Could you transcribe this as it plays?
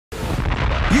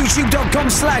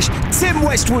YouTube.com/Tim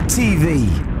Westwood TV.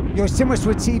 Yo, Tim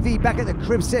Westwood TV back at the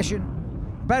crib session.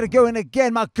 About to go in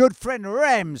again, my good friend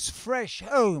Remz, fresh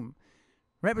home.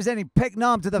 Representing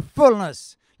Pecknam to the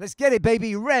fullness. Let's get it,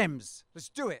 baby. Remz. Let's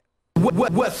do it.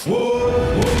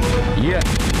 Westwood. Yeah.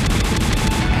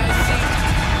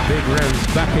 Big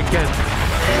Remz back again.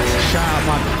 Shout out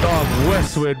my dog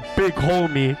Westwood, big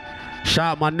homie.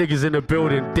 Shout out my niggas in the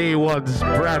building, day ones,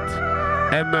 Brad,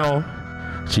 ML,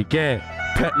 she get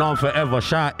Pecknam forever.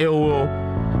 Shout out Ill Will.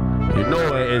 You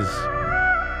know what it is.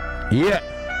 Yeah.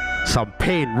 Some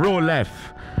pain, real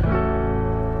life.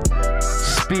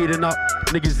 Speeding up,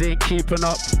 niggas ain't keeping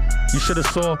up. You should've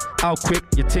saw how quick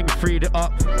your ting freed it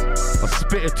up. I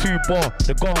spit a 2-bar,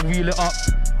 they go and wheel it up.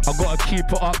 I gotta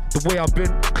keep it up, the way I've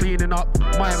been cleaning up.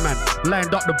 My man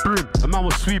lined up the broom, a man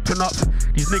was sweeping up.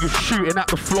 These niggas shooting at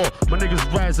the floor, my niggas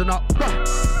rising up.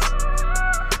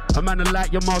 A man to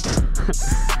light your mug.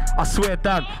 I swear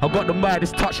down, I got the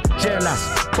Midas touch,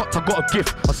 jail-ass. Clocked, I got a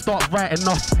gift, I start writing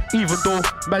off. Even though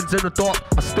man's in the dark,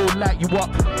 I still light you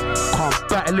up. Calm,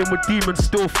 battling with demons,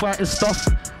 still fighting stuff.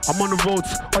 I'm on the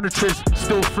roads, on the trips,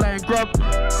 still flying grub.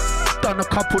 Done a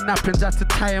couple nappings, had to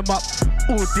tie him up.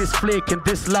 All this flaking,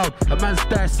 this loud, a man's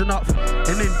dicing up.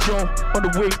 And then Joe, on the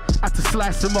wing, had to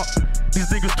slice him up. These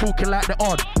niggas talking like they're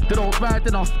odd, they don't ride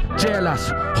enough.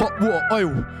 Jail-ass, hot water,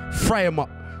 oil, fry him up.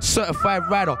 Certified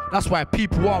rider, that's why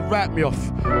people won't write me off.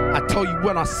 I tell you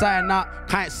when I sign out,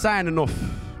 can't sign enough.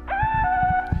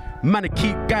 Man, I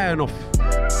keep going off.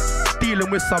 Dealing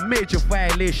with some major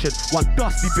violation. One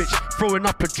dusty bitch throwing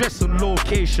up address on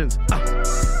locations.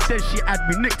 Then she had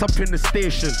me nicked up in the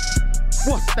station.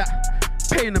 What's that?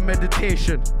 Pain and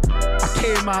meditation. I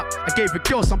came out, I gave a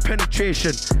girl some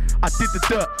penetration. I did the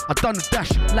dirt, I done the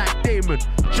dash like Damon.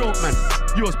 Joke man,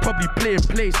 you was probably playing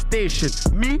PlayStation.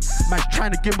 Me, man's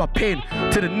trying to give my pain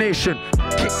to the nation.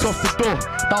 Kicked off the door,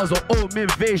 that was an old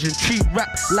invasion. Treat rap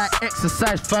like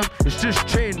exercise fam, it's just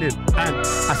training. And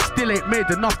I still ain't made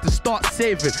enough to start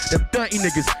saving. Them dirty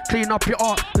niggas, clean up your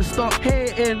art and start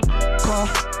hating. Car,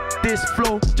 this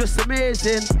flow just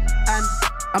amazing. And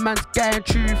a man's going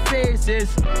through phases.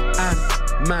 And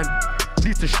man,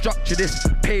 need to structure this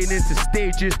pain into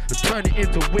stages and turn it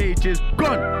into wages.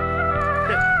 Gone.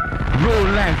 Real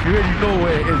life, you already know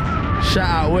where it is. Shout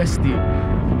out Westy.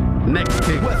 Next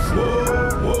thing.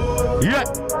 Yeah.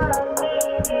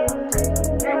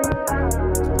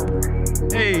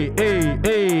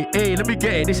 Hey, let me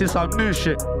get it. This is some new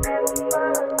shit.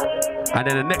 And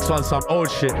then the next one's some old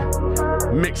shit.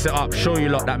 Mix it up, show you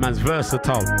lot that man's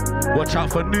versatile. Watch out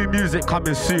for new music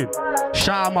coming soon.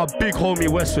 Shout out my big homie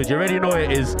Westwood, you already know what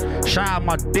it is. Shout out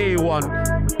my day one,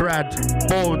 Brad,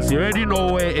 Bones, you already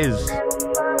know where it is.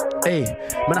 Hey,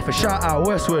 man, I have to shout out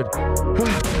Westwood.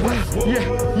 Yeah.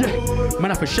 Man, I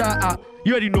have to shout out,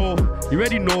 you already know that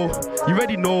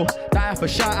I have to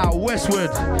shout out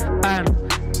Westwood. And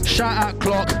shout out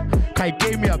Clock, cause he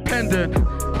gave me a pendant.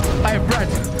 Hey Brad,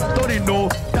 don't they know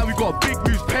that we got big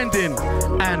moves pending?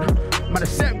 And man, I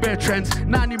set bare trends,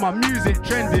 now I need my music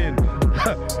trending.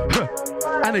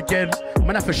 And again,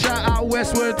 man, I have to shout out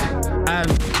Westwood and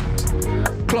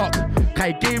Clock, cause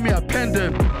he gave me a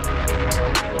pendant.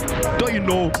 Don't you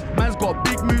know, man's got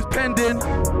big moves pending.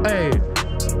 Hey,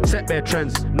 set bare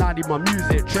trends, now I need my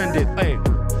music trending. Hey,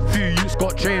 few youths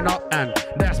got trained up and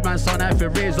that's man's son had to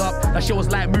raise up. That shit was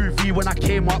like movie when I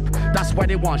came up. That's why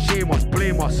they want shame us,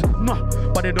 blame us. No,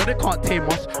 but they know they can't tame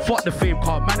us. Fuck the fame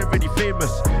card, man already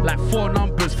famous. Like 4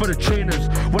 numbers for the trainers.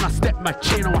 When I step my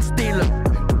chain on my staler.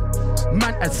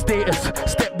 Man and status,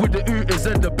 step with the ooters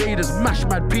and the baiters. Mash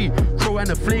mad P, Crow and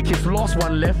the flakies. Last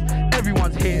one left,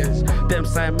 everyone's haters. Them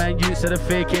side man youths are the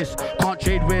fakest. Can't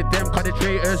trade with them cause they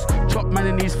traitors. Chop man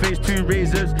in these face 2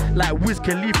 razors. Like Wiz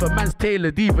Khalifa, man's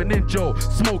tailored even in Joe.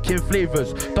 Smoking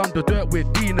flavors, done the dirt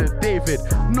with Dean and David.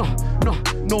 No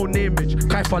nameage.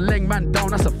 Kaifa Leng man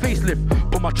down, that's a facelift.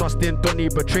 Put my trust in Donny,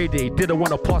 betrayed it. He didn't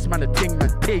want to pass man a ting, man,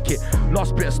 take it.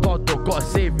 Last bit of star dog, gotta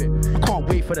save it. I can't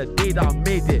wait for the day that I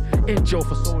made it. In jail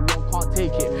for so long, can't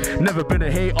take it. Never been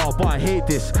a hater, but I hate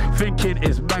this. Thinking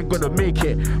is man gonna make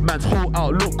it. Man's whole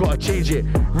outlook, gotta change it.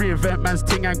 Reinvent man's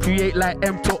ting and create like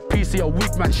M-Top PC, a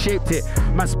weak man shaped it.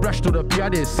 Man splashed to the P, I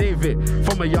didn't save it.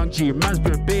 From a young G, man's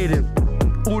been bathing.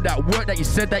 All that work that you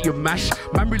said that you mash,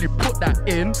 man really put that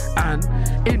in. And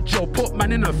in jail, put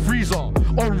man in a freezer. On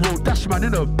road, dash man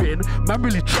in a bin. Man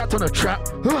really trapped on a trap.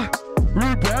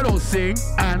 Rude boy, I don't sing.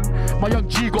 And my young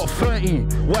G got 30.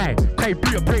 Why? Can you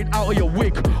blew your brain out of your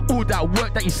wig? All that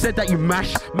work that you said that you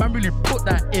mash, man really put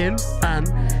that in. And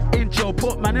in jail,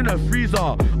 put man in a freezer.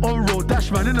 On road,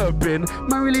 dash man in a bin.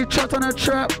 Man really trapped on a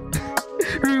trap.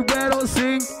 Rude boy, I don't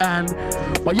sing. And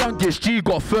my youngest G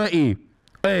got 30.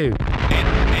 Hey. In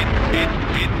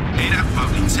that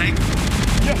public take.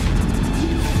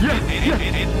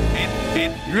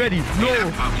 You ready?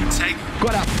 Flow.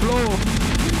 Got that flow.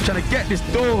 Trying to get this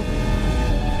door.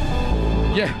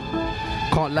 Yeah.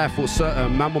 Can't lie for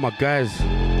certain, man with my guys.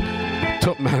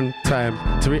 Took man time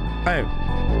to hey.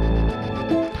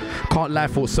 Can't lie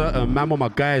for certain, man with my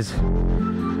guys.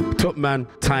 Took man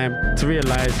time to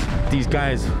realize these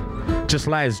guys just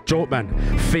lies, joke man,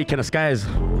 fake in the skies.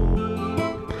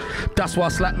 That's why I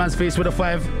slap man's face with a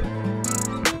 5.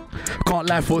 Can't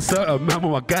lie for certain, man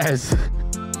with my guys.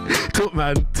 Took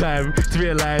man time to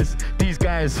realize these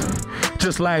guys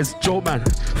just lies, joke man,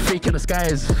 fake in the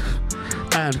skies.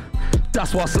 And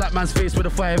that's why I slap man's face with a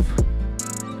 5.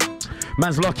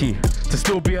 Man's lucky to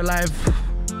still be alive.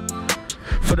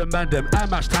 For the man them, how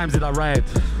much times did I ride?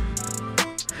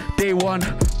 Day one,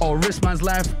 or risk man's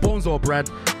life, bones or bread.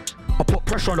 I put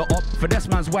pressure on the up for this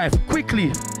man's wife.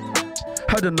 Quickly,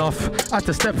 had enough, I had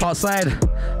to step outside.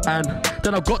 And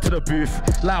then I got to the booth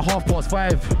like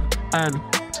 5:30. And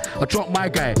I dropped my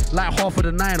guy like half of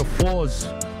the 9 or 4s.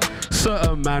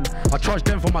 Certain man, I charged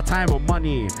them for my time and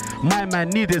money. My man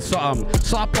needed something,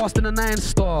 so I passed in a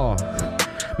 9-star.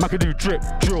 Man could do drip,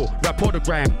 drill, rap or the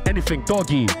grime, anything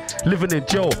doggy. Living in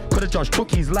jail, could have judged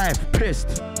took his life,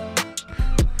 pissed.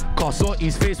 Cause saw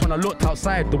his face when I looked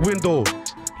outside the window.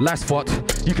 Last thought,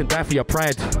 you can die for your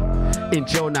pride. In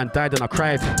jail, Nan died and I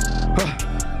cried.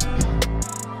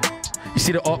 You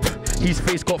see the up, his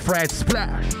face got fried,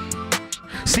 splash.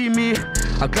 See me,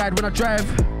 I glide when I drive.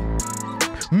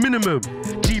 Minimum,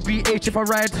 GBH if I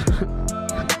ride.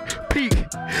 Peak,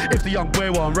 if the young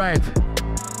boy won't ride.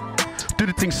 Do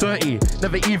the thing 30,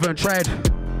 never even tried.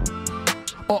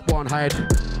 Up one hide,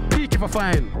 peak if I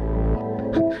find.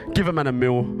 Give a man a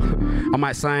meal, I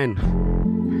might sign.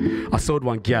 I sold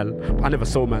one gal, I never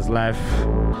sold man's life.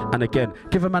 And again,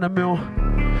 give a man a meal,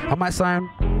 I might sign.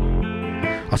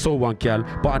 I sold one gal,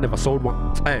 but I never sold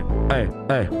one. Hey.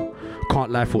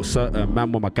 Can't lie for certain,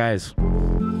 man with my guys.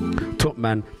 Took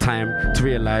man time to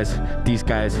realize these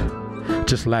guys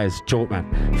just lies, joke man,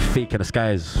 fake in the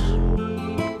skies.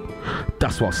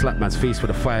 That's why I slap man's face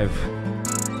with a 5.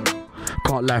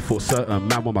 Can't lie for certain,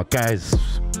 man with my guys.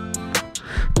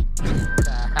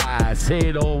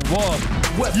 Say no more.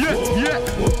 Yeah. You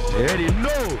already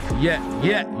know. Yeah.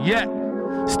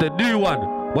 It's the new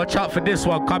one. Watch out for this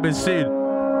one coming soon.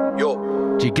 Yo.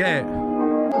 Do you get it?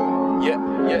 Yeah.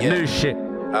 New shit.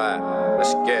 Alright,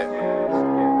 let's get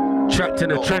it. Trapped in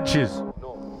the trenches.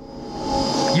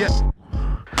 Yeah.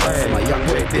 My young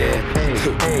boy there,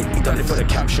 hey, he done it for the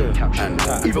caption. And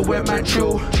even when man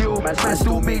chill, man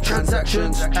still make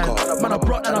transactions. And man I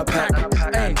brought and I pack,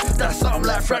 hey, that's something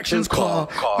like fractions. Car,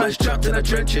 man's trapped in the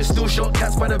trenches, still shot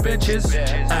cats by the benches.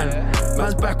 And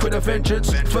man's back with a vengeance,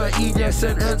 13-year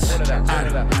sentence.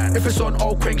 And if it's on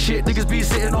old crank shit, niggas be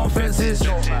sitting on fences.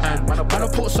 And man I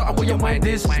put something where your mind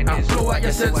is, and blow out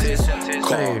your senses.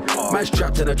 Hey, man's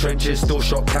trapped in the trenches, still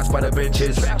shot cats by the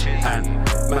benches. And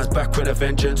man's back with a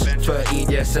vengeance,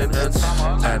 13-year sentence.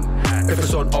 And if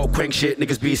it's on old crank shit,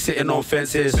 niggas be sitting on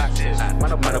fences. Man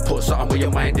I put something where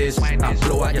your mind is, and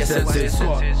blow out your senses.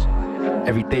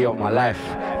 Every day of my life,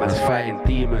 man's fighting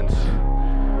demons.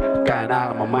 Going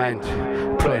out of my mind,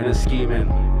 plotting and scheming.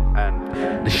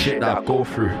 And the shit that I go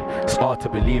through, it's hard to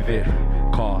believe it.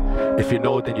 Car, if you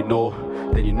know, then you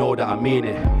know that I mean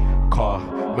it. Car,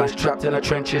 man's trapped in the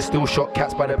trenches, still shot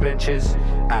cats by the benches.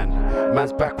 And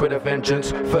man's back with a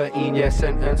vengeance, 13-year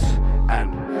sentence.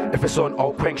 And if it's on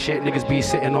old crank shit, niggas be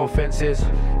sitting on fences.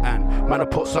 And man I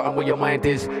put something where your mind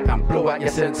is, and blow out your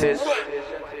senses.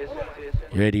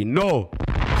 You already know.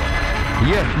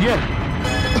 Yeah.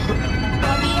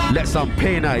 Let some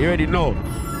pain out, you already know.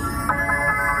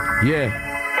 Yeah.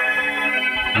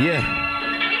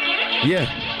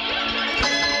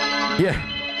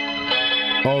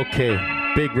 Okay,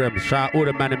 big Remz, shout out all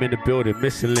the man in the building,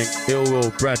 Missing Link, Ill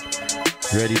Will, Brad,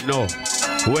 you already know.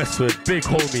 Westwood, big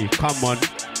homie, come on.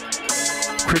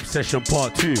 Crib session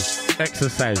part 2,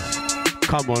 exercise,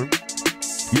 come on.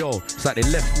 Yo, it's like they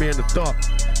left me in the dark,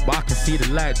 but I can see the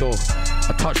light though.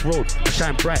 I touch road, I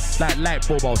shine bright like light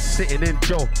bulb. I was sitting in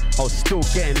jail, I was still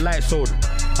getting light sold.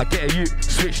 I get a youth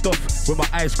switched off with my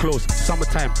eyes closed.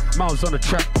 Summertime, mouths on the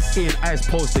trap, eating ice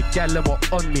poles. The gal them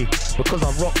on me because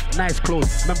I rock nice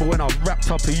clothes. Remember when I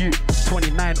wrapped up a youth,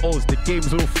 29 O's, the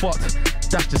game's all fucked.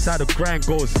 That's just how the grind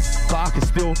goes. But I can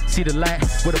still see the light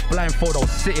with a blindfold. I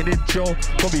was sitting in jail,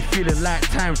 probably feeling like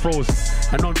time froze.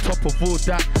 And on top of all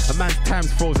that, a man's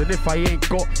time's froze. And if I ain't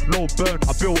got no burn,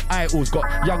 I build idols.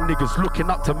 Got young niggas looking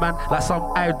up to man like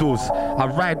some idols. I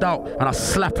ride out and I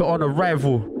slap it on a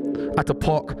rival. At the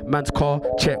park, man's car,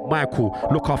 check Michael.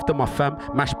 Look after my fam,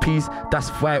 mash peas, that's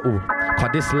vital. Cause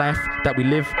this life that we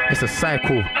live, it's a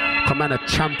cycle. Come man, a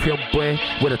champion boy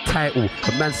with a title.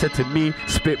 A man said to me,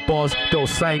 spit bars, they'll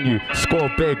sign you. Score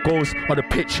bare goals on the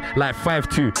pitch like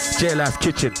 5-2. Jailhouse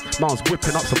kitchen, man's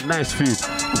whipping up some nice food.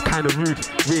 I'm kinda rude,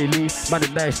 really, man a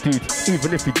nice dude.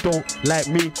 Even if you don't like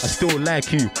me, I still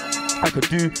like you. I could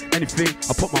do anything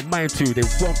I put my mind to. They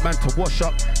want man to wash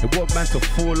up, they want man to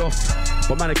fall off.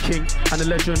 But man a king and a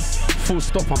legend, full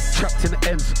stop. I'm trapped in the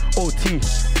ends, OT,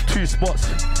 2 spots.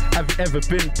 Have you ever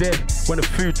been there when the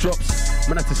food drops?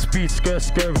 Man had to speed, skirt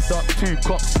with up 2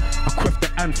 cops. I quiff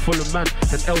the hand full of man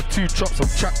and L2 chops. I'm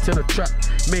trapped in a trap,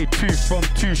 made 2 from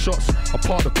 2 shots. I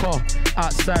park the car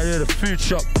outside of the food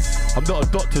shop. I'm not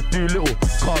a Dr. Doolittle,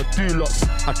 car do lots.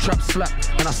 I trap, slap,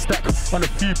 and I stack on a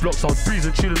few blocks. I was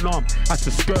breezing through the arm, had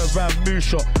to skirt around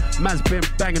moonshot. Man's been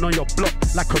banging on your block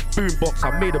like a boombox.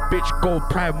 I made a bitch go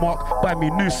Primark, buy me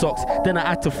new socks. Then I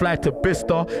had to fly to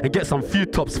Bicester and get some few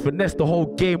tops. Finesse the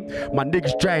whole game, my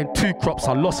niggas drying 2 crops.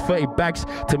 I lost 30 bags,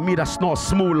 to me that's not a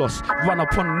small loss. Run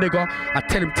up on a nigga, I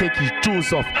tell him take his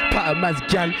jewels off. Pat a man's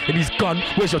gal and his gun,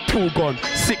 where's your tool gone?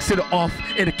 6 in the off,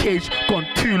 in the cage, gone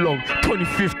too long.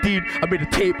 2015, I made a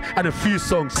tape and a few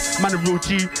songs. Man a real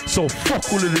G, so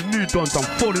fuck all of the new dons. I'm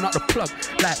falling out the plug,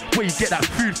 like where you get that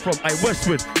food from. I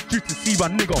Westwood, used to see my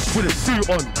nigga with a suit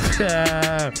on.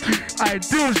 I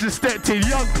do just step to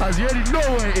young cuz you already know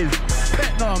where it is.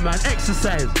 Pet now man,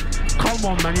 exercise. Come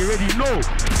on man, you already know.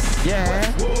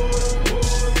 Yeah.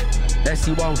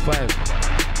 SC15.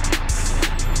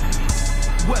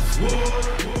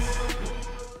 Westwood.